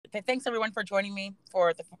Thanks everyone for joining me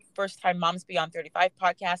for the first time Moms Beyond 35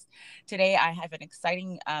 podcast. Today, I have an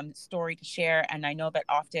exciting story to share, and I know that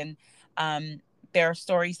often there are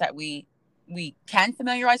stories that we can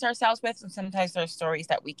familiarize ourselves with, and sometimes there are stories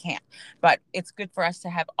that we can't. But it's good for us to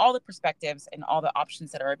have all the perspectives and all the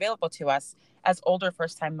options that are available to us as older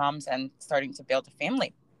first time moms and starting to build a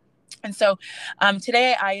family. And so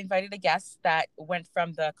today I invited a guest that went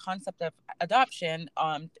from the concept of adoption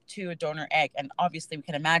to a donor egg. And obviously, we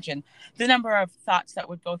can imagine the number of thoughts that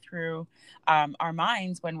would go through our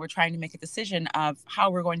minds when we're trying to make a decision of how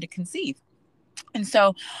we're going to conceive. And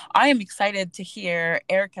so I am excited to hear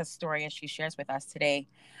Erica's story as she shares with us today.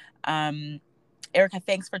 Erica,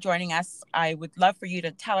 thanks for joining us. I would love for you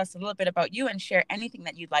to tell us a little bit about you and share anything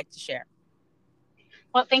that you'd like to share.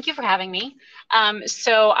 Well, thank you for having me.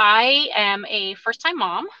 So I am a first-time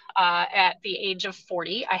mom at the age of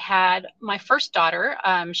 40. I had my first daughter.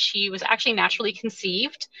 She was actually naturally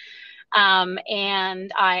conceived.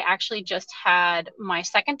 And I actually just had my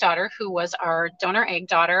second daughter, who was our donor egg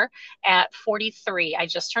daughter, at 43. I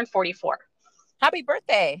just turned 44. Happy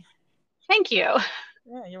birthday. Thank you.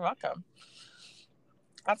 Yeah, you're welcome.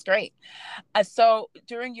 That's great. So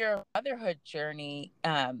during your motherhood journey,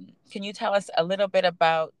 can you tell us a little bit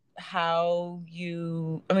about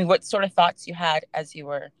what sort of thoughts you had as you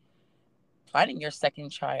were planning your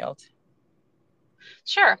second child?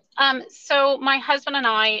 Sure. So my husband and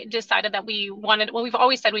I decided that we've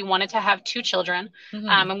always said we wanted to have two children. Mm-hmm.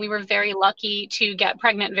 And we were very lucky to get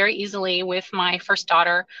pregnant very easily with my first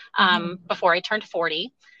daughter before I turned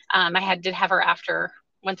 40. Did have her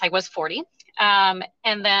once I was 40.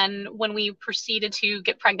 And then when we proceeded to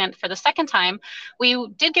get pregnant for the second time, we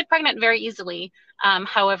did get pregnant very easily.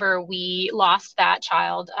 However, we lost that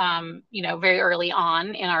child, very early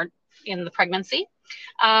on in the pregnancy.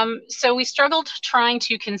 So we struggled trying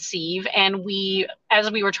to conceive, and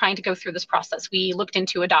as we were trying to go through this process, we looked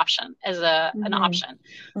into adoption as an option.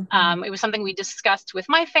 It was something we discussed with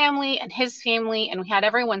my family and his family, and we had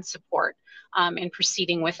everyone's support in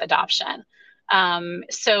proceeding with adoption.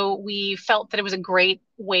 So we felt that it was a great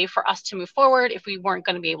way for us to move forward if we weren't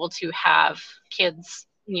going to be able to have kids,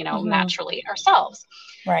 naturally ourselves.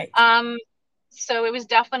 Right. So it was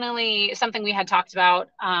definitely something we had talked about.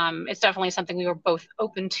 It's definitely something we were both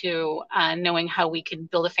open to, knowing how we could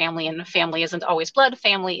build a family, and a family isn't always blood.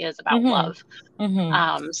 Family is about love.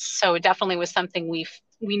 So it definitely was something we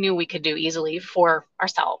knew we could do easily for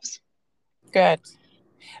ourselves. Good.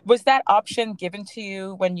 Was that option given to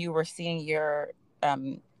you when you were seeing your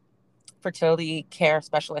fertility care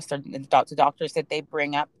specialist or the doctors? Did they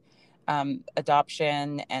bring up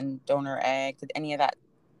adoption and donor egg? Did any of that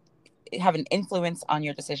have an influence on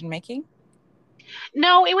your decision making?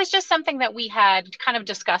 No, it was just something that we had kind of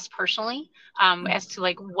discussed personally as to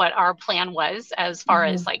like what our plan was as far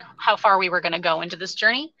as like how far we were going to go into this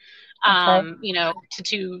journey,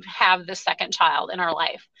 to have the second child in our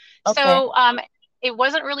life. Okay. So it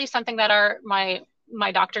wasn't really something that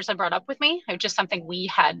my doctors had brought up with me. It was just something we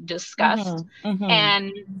had discussed.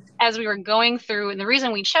 And as we were going through, and the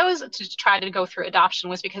reason we chose to try to go through adoption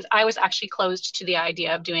was because I was actually closed to the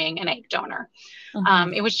idea of doing an egg donor.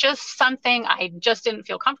 It was just something I just didn't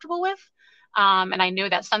feel comfortable with. And I know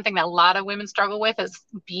that's something that a lot of women struggle with, is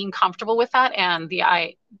being comfortable with that. And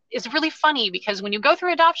it's really funny because when you go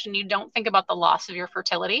through adoption, you don't think about the loss of your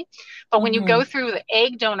fertility. But when you go through the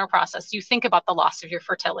egg donor process, you think about the loss of your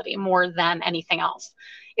fertility more than anything else.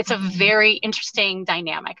 It's a very interesting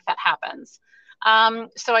dynamic that happens.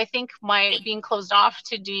 So I think my being closed off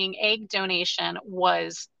to doing egg donation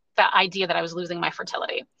was the idea that I was losing my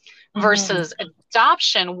fertility versus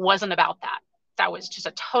adoption wasn't about that. That was just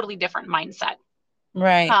a totally different mindset.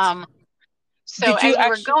 Right. So as we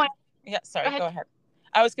were going, yeah, sorry, go ahead.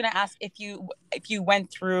 I was going to ask if you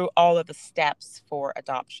went through all of the steps for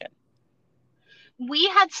adoption. We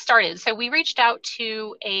had started. So we reached out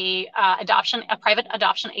to a private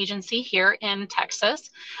adoption agency here in Texas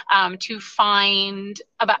to find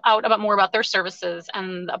out more about their services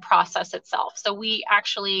and the process itself. So we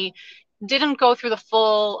actually didn't go through the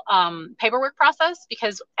full paperwork process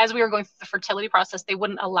because as we were going through the fertility process, they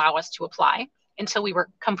wouldn't allow us to apply until we were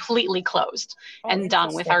completely closed and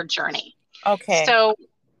done with our journey. Okay. So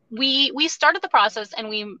we started the process, and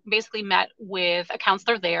we basically met with a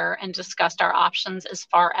counselor there and discussed our options as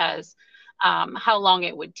far as how long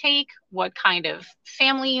it would take, what kind of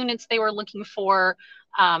family units they were looking for.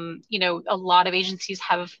 A lot of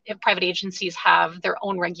private agencies have their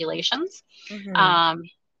own regulations.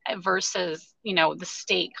 Versus, the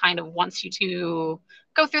state kind of wants you to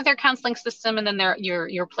go through their counseling system, and then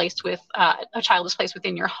you're placed with a child is placed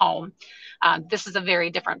within your home. This is a very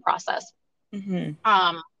different process.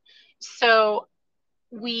 So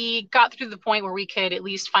we got through the point where we could at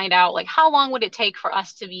least find out like how long would it take for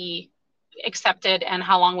us to be accepted and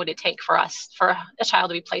how long would it take for a child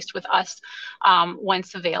to be placed with us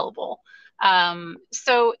once available.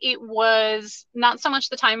 So it was not so much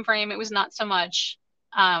the time frame, it was not so much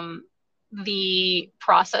the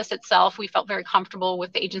process itself. We felt very comfortable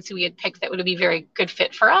with the agency we had picked that would be a very good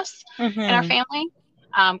fit for us and our family,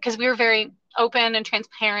 because we were very open and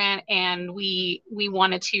transparent, and we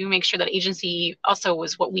wanted to make sure that agency also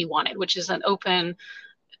was what we wanted, which is an open,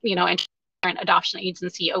 and transparent adoption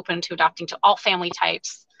agency, open to adopting to all family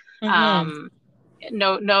types.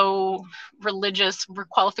 No religious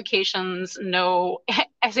qualifications, no,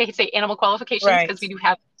 as I say, animal qualifications, because we do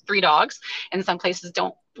have 3 dogs, and some places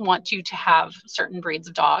don't want you to have certain breeds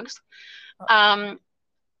of dogs.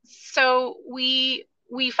 So we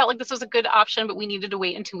felt like this was a good option, but we needed to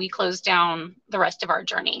wait until we closed down the rest of our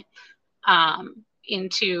journey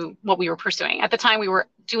into what we were pursuing. At the time, we were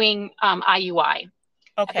doing IUI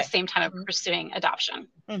at the same time of pursuing adoption.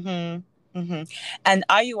 And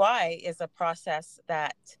IUI is a process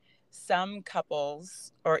that some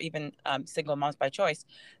couples, or even single moms by choice,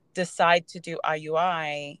 decide to do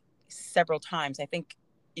IUI several times. I think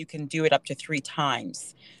you can do it up to 3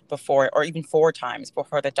 times before, or even 4 times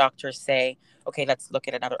before the doctors say, okay, let's look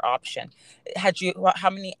at another option. How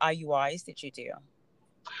many IUIs did you do?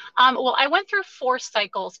 Well, I went through 4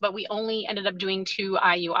 cycles, but we only ended up doing 2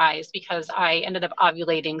 IUIs because I ended up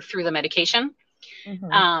ovulating through the medication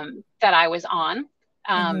that I was on.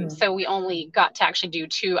 So we only got to actually do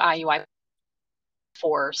 2 IUI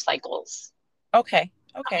 4 cycles. Okay.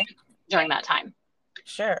 During that time.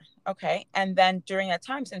 Sure. Okay. And then during that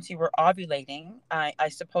time, since you were ovulating, I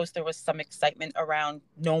suppose there was some excitement around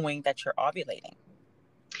knowing that you're ovulating.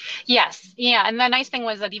 Yes. Yeah. And the nice thing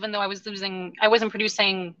was that even though I wasn't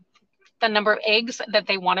producing the number of eggs that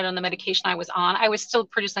they wanted on the medication I was on, I was still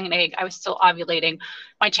producing an egg. I was still ovulating.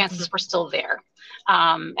 My chances were still there.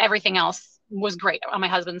 Everything else was great on my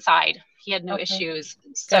husband's side. He had no issues.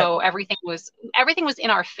 So everything was in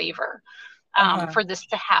our favor. For this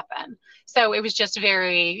to happen. So it was just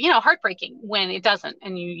very, heartbreaking when it doesn't,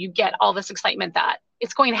 and you get all this excitement that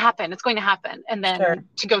it's going to happen. And then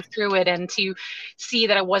to go through it and to see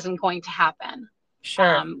that it wasn't going to happen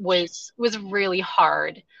was really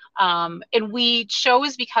hard. And we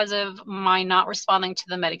chose, because of my not responding to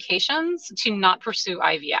the medications, to not pursue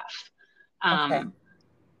IVF.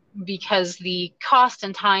 Because the cost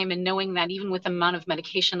and time, and knowing that even with the amount of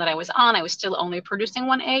medication that I was on, I was still only producing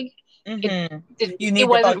 1 egg. It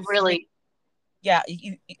wasn't really. Yeah,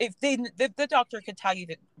 if the doctor could tell you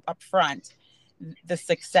that up front the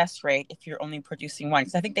success rate if you're only producing 1,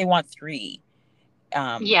 because I think they want 3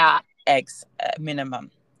 eggs minimum.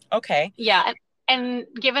 Okay. Yeah, and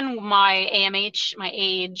given my AMH, my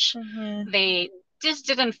age, they just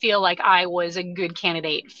didn't feel like I was a good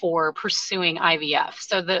candidate for pursuing IVF.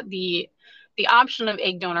 So the option of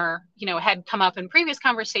egg donor, had come up in previous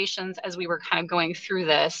conversations as we were kind of going through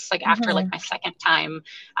this, like after like my second time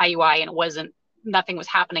IUI, and nothing was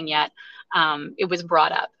happening yet. It was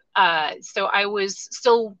brought up. So I was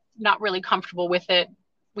still not really comfortable with it.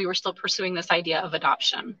 We were still pursuing this idea of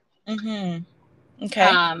adoption. Okay.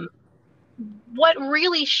 What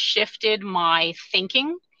really shifted my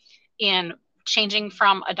thinking in changing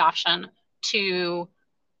from adoption to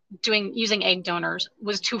using egg donors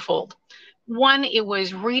was twofold. One, it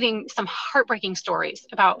was reading some heartbreaking stories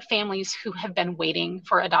about families who have been waiting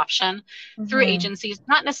for adoption through agencies,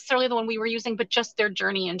 not necessarily the one we were using, but just their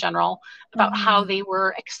journey in general, about how they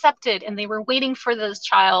were accepted and they were waiting for this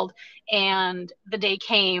child, and the day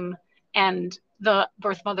came and the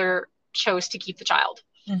birth mother chose to keep the child.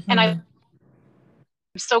 And I'm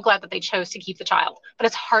so glad that they chose to keep the child, but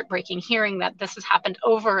it's heartbreaking hearing that this has happened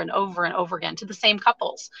over and over and over again to the same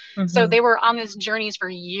couples. So they were on these journeys for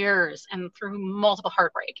years and through multiple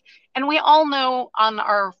heartbreak. And we all know on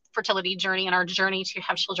our fertility journey and our journey to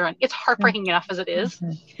have children, it's heartbreaking enough as it is.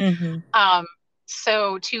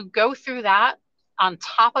 So to go through that on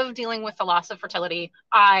top of dealing with the loss of fertility,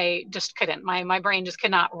 I just couldn't. My brain just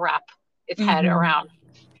could not wrap its head around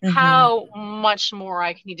how much more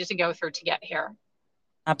I needed to go through to get here.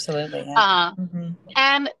 Absolutely. Yeah.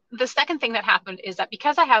 And the second thing that happened is that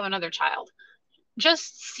because I have another child,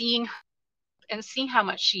 just seeing how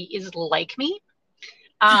much she is like me,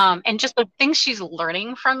 and just the things she's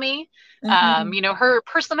learning from me, her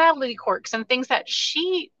personality quirks and things that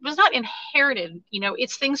she was not inherited,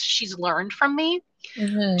 it's things she's learned from me,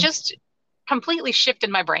 just completely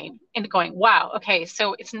shifted my brain into going, wow, okay,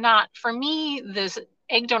 so it's not, for me, this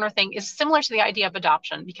egg donor thing is similar to the idea of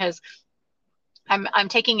adoption, because I'm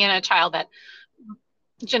taking in a child that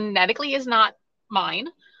genetically is not mine,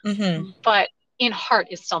 but in heart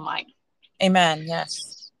is still mine. Amen.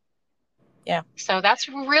 Yes. Yeah. So that's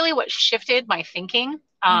really what shifted my thinking.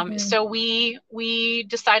 So we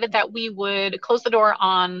decided that we would close the door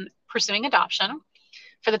on pursuing adoption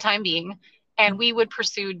for the time being, and we would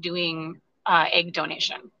pursue doing egg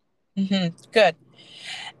donation. Good.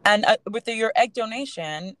 And with your egg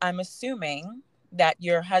donation, I'm assuming that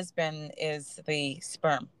your husband is the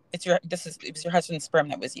sperm. It was your husband's sperm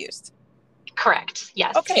that was used. Correct.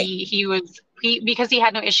 Yes. Okay. He because he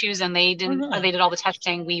had no issues and they did all the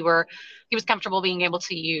testing. He was comfortable being able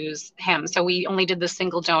to use him. So we only did the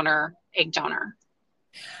single donor egg donor.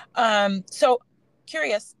 So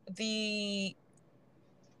curious, the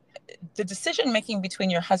decision making between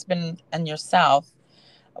your husband and yourself,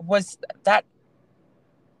 was that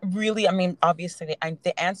really, I mean, obviously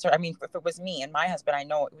the answer, I mean, if it was me and my husband, I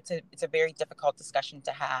know it's a very difficult discussion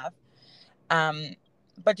to have.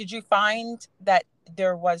 But did you find that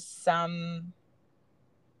there was some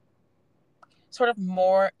sort of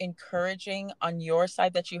more encouraging on your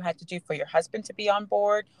side that you had to do for your husband to be on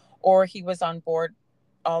board, or he was on board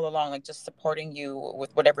all along, like just supporting you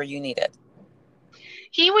with whatever you needed?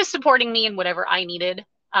 He was supporting me in whatever I needed.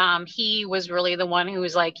 He was really the one who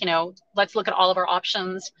was like, let's look at all of our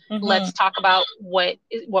options. Let's talk about what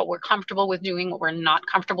we're comfortable with doing, what we're not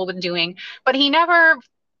comfortable with doing. But he never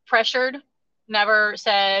pressured, never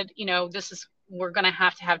said, we're going to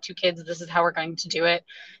have 2 kids. This is how we're going to do it.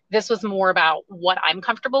 This was more about what I'm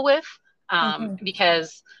comfortable with,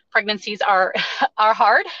 because pregnancies are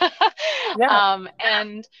hard. Yeah.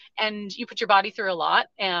 And you put your body through a lot.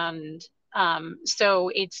 And so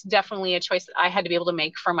it's definitely a choice that I had to be able to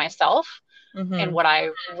make for myself and what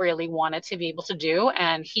I really wanted to be able to do.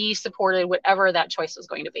 And he supported whatever that choice was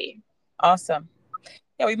going to be. Awesome.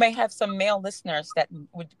 Yeah, we may have some male listeners that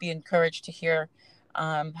would be encouraged to hear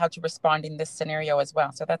how to respond in this scenario as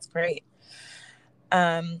well. So that's great.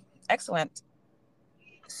 Excellent.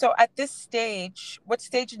 So at this stage, what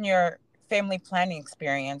stage in your family planning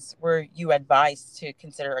experience were you advised to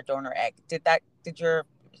consider a donor egg? Did your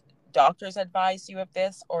doctors advise you of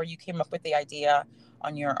this, or you came up with the idea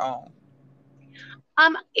on your own?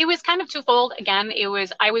 It was kind of twofold. Again,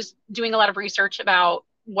 I was doing a lot of research about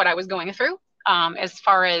what I was going through, as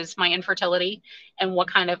far as my infertility and what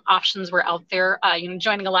kind of options were out there.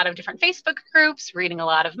 Joining a lot of different Facebook groups, reading a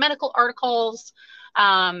lot of medical articles,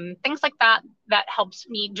 things like that helps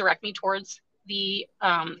me direct me towards the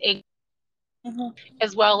egg.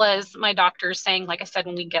 As well as my doctors saying, like I said,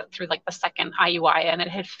 when we get through like the second IUI and it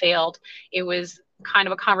had failed, it was kind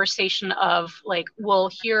of a conversation of like, well,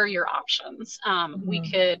 here are your options.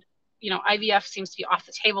 We could, IVF seems to be off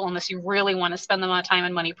the table unless you really want to spend the amount of time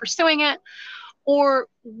and money pursuing it. Or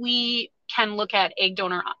we can look at egg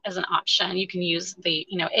donor as an option. You can use the,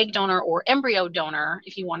 egg donor or embryo donor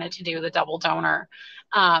if you wanted to do the double donor.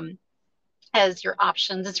 As your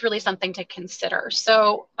options. It's really something to consider.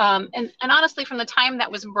 So, and honestly, from the time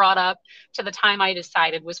that was brought up to the time I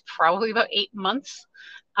decided was probably about 8 months,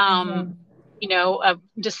 of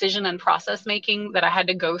decision and process making that I had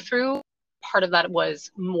to go through. Part of that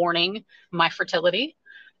was mourning my fertility,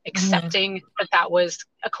 accepting that was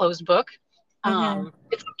a closed book.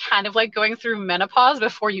 It's kind of like going through menopause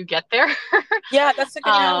before you get there. Yeah, that's a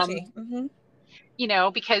good analogy.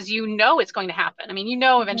 Because it's going to happen. I mean,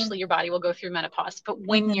 eventually your body will go through menopause, but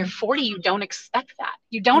when you're 40, you don't expect that.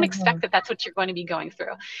 You don't expect that that's what you're going to be going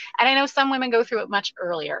through. And I know some women go through it much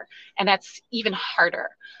earlier, and that's even harder.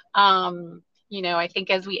 I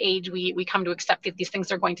think as we age, we come to accept that these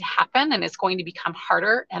things are going to happen and it's going to become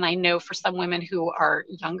harder. And I know for some women who are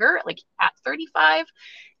younger, like at 35,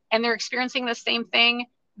 and they're experiencing the same thing,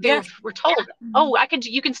 we're told,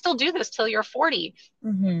 you can still do this till you're 40.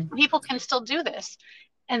 People can still do this.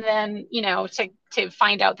 And then, to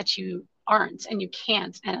find out that you aren't and you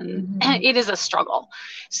can't, and it is a struggle.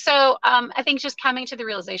 So I think just coming to the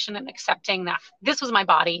realization and accepting that this was my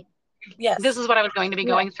body. Yes. This is what I was going to be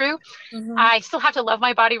going through. I still have to love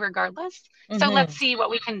my body regardless. So let's see what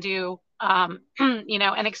we can do,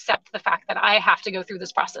 and accept the fact that I have to go through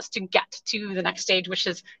this process to get to the next stage, which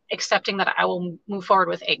is accepting that I will move forward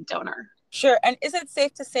with egg donor. Sure. And is it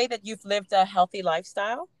safe to say that you've lived a healthy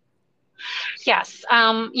lifestyle? Yes.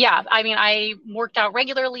 Yeah. I mean, I worked out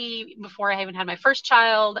regularly before I even had my first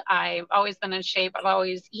child. I've always been in shape. I've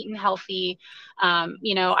always eaten healthy.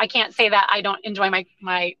 I can't say that I don't enjoy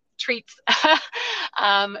my treats.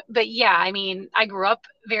 But yeah, I mean, I grew up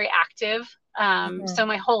very active. So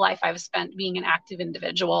my whole life I've spent being an active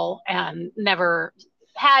individual and never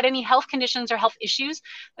had any health conditions or health issues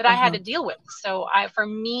that I had to deal with. So for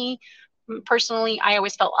me, personally, I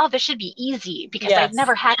always felt, oh, this should be easy because I've Yes.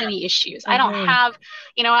 never had any issues. I don't have,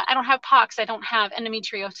 I don't have POX. I don't have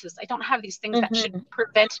endometriosis. I don't have these things that should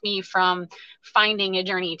prevent me from finding a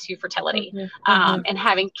journey to fertility and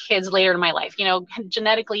having kids later in my life. You know,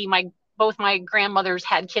 genetically, both my grandmothers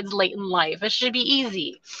had kids late in life. It should be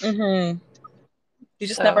easy. You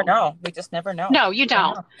just never know. We just never know. No, you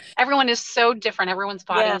don't. Everyone is so different. Everyone's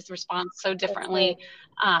bodies respond so differently.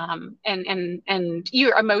 And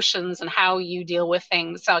your emotions and how you deal with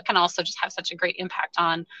things. So it can also just have such a great impact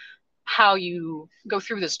on how you go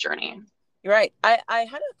through this journey. You're right. I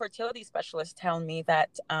had a fertility specialist tell me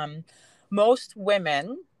that most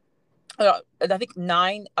women, I think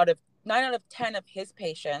 9 out of 10 of his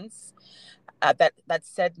patients that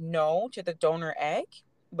said no to the donor egg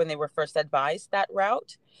when they were first advised that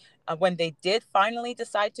route, when they did finally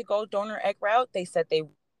decide to go donor egg route, they said they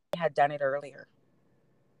had done it earlier.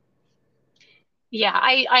 Yeah,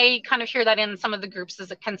 I kind of hear that in some of the groups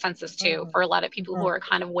as a consensus too, for a lot of people who are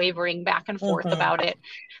kind of wavering back and forth about it,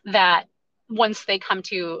 that once they come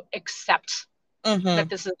to accept that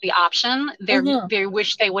this is the option, they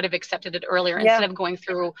wish they would have accepted it earlier instead of going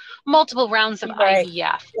through multiple rounds of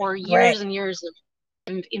IVF or years and years of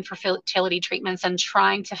infertility treatments and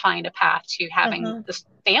trying to find a path to having this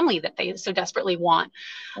family that they so desperately want.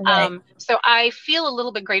 So I feel a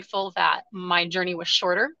little bit grateful that my journey was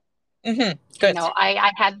shorter. Good. You know,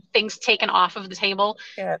 I had things taken off of the table.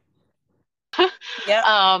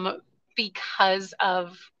 Because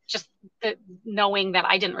of just knowing that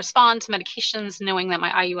I didn't respond to medications, knowing that my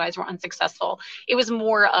IUIs were unsuccessful. It was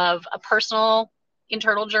more of a personal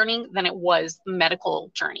internal journey than it was the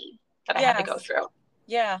medical journey that I had to go through.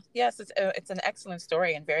 Yes, it's an excellent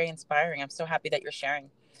story and very inspiring. I'm so happy that you're sharing.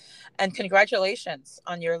 And congratulations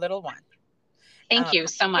on your little one. Thank you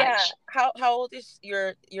so much. How old is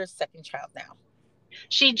your second child now?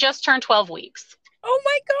 She just turned 12 weeks. Oh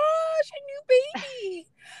my gosh, a new baby.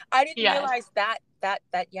 I didn't realize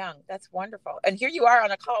that young. That's wonderful. And here you are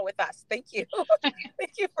on a call with us. Thank you.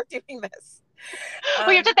 Thank you for doing this.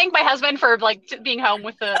 We have to thank my husband for being home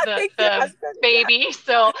with the baby.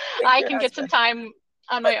 So I can get some time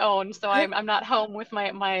on my own. So I'm not home with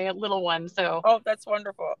my little one. So that's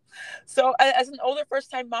wonderful. So as an older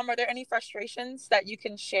first-time mom, are there any frustrations that you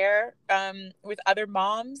can share with other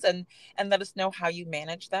moms and let us know how you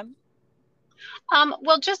manage them?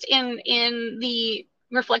 Well, just in the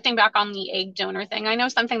reflecting back on the egg donor thing, I know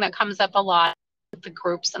something that comes up a lot with the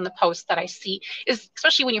groups and the posts that I see is,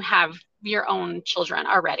 especially when you have your own children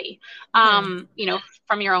already, you know,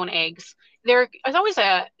 from your own eggs, there is always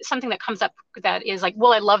something that comes up that is like,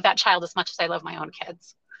 well, I love that child as much as I love my own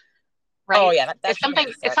kids. Right. Oh yeah. It's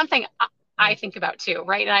something I think about too.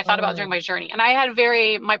 Right. And I thought about during my journey, and I had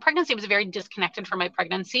my pregnancy was very disconnected from my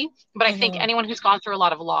pregnancy, but I think anyone who's gone through a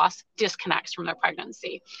lot of loss disconnects from their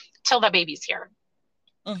pregnancy till that baby's here.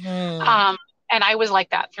 And I was like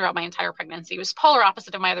that throughout my entire pregnancy. It was polar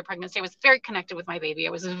opposite of my other pregnancy. I was very connected with my baby. I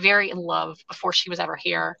was very in love before she was ever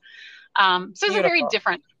here. So it's a very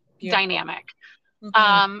different dynamic.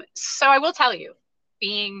 So I will tell you,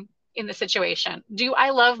 being in the situation, do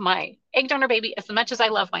I love my egg donor baby as much as I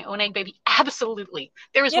love my own egg baby? Absolutely.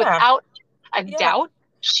 There is without a doubt,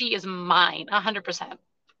 she is mine 100%.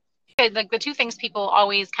 Like the two things people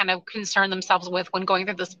always kind of concern themselves with when going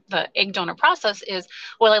through the egg donor process is,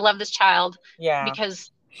 well, I love this child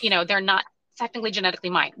because, you know, they're not technically genetically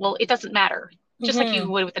mine. Well, it doesn't matter. Just like you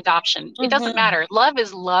would with adoption. It doesn't matter. Love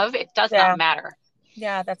is love. It does not matter.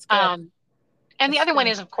 Yeah, that's good. And the other one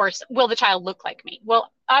is, of course, will the child look like me?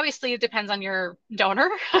 Well, obviously it depends on your donor.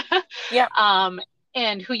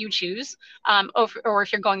 And who you choose. Or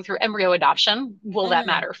if you're going through embryo adoption, will that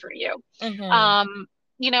matter for you?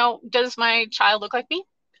 You know, does my child look like me?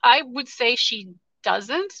 I would say she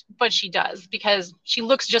doesn't, but she does, because she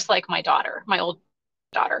looks just like my daughter, my old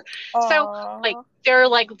daughter. Aww. So like they're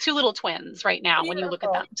like two little twins right now. When you look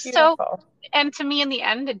at them. So, and to me in the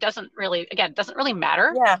end, it doesn't really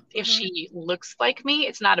matter if she looks like me.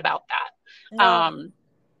 It's not about that. No.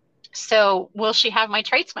 So will she have my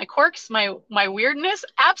traits, my quirks, my weirdness?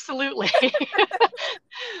 Absolutely.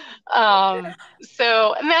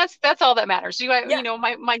 So, and that's all that matters. You know,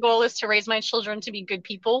 my goal is to raise my children to be good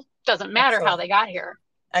people. Doesn't matter how they got here.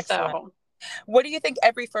 Excellent. So, what do you think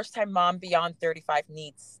every first-time mom beyond 35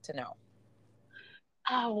 needs to know?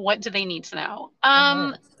 What do they need to know?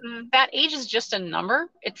 That age is just a number.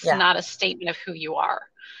 It's not a statement of who you are.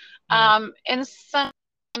 And sometimes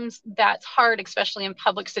that's hard, especially in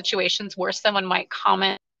public situations where someone might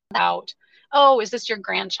comment about, oh, is this your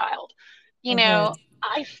grandchild? You know,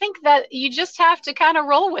 I think that you just have to kind of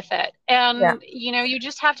roll with it. And, you know, you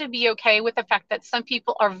just have to be okay with the fact that some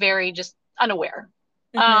people are very just unaware.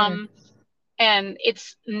 Mm-hmm. And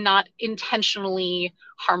it's not intentionally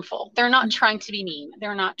harmful. They're not trying to be mean.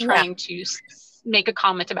 They're not trying to make a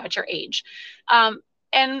comment about your age.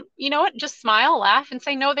 And you know what? Just smile, laugh, and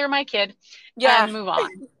say, no, they're my kid. And move on.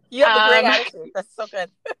 You have a great attitude. That's so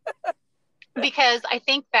good. Because I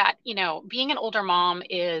think that, you know, being an older mom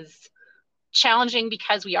is challenging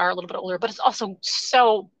because we are a little bit older, but it's also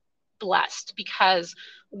so blessed because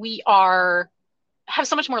we have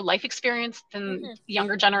so much more life experience than the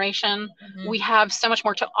younger generation. We have so much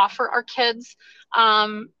more to offer our kids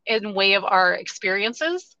in way of our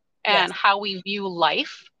experiences and how we view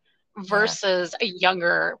life versus a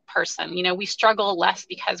younger person. You know, we struggle less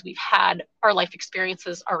because we've had our life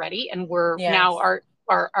experiences already, and we're now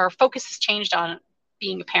our focus has changed on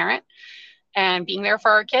being a parent and being there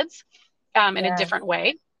for our kids in a different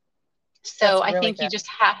way. So I think you just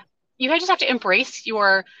have to embrace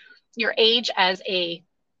your age as a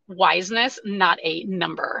wiseness, not a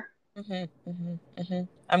number. I'm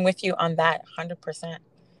with you on that 100%.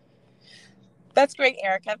 That's great,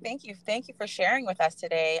 Erica. Thank you. Thank you for sharing with us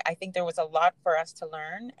today. I think there was a lot for us to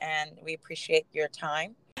learn, and we appreciate your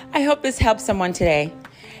time. I hope this helps someone today.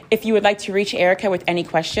 If you would like to reach Erica with any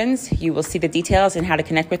questions, you will see the details and how to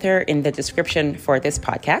connect with her in the description for this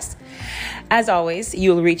podcast. As always,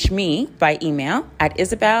 you will reach me by email at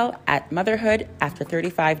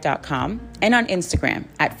isabel@motherhoodafter35.com and on Instagram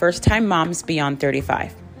at First Time Moms Beyond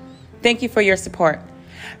 35. Thank you for your support.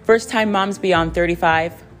 First Time Moms Beyond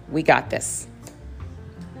 35, we got this.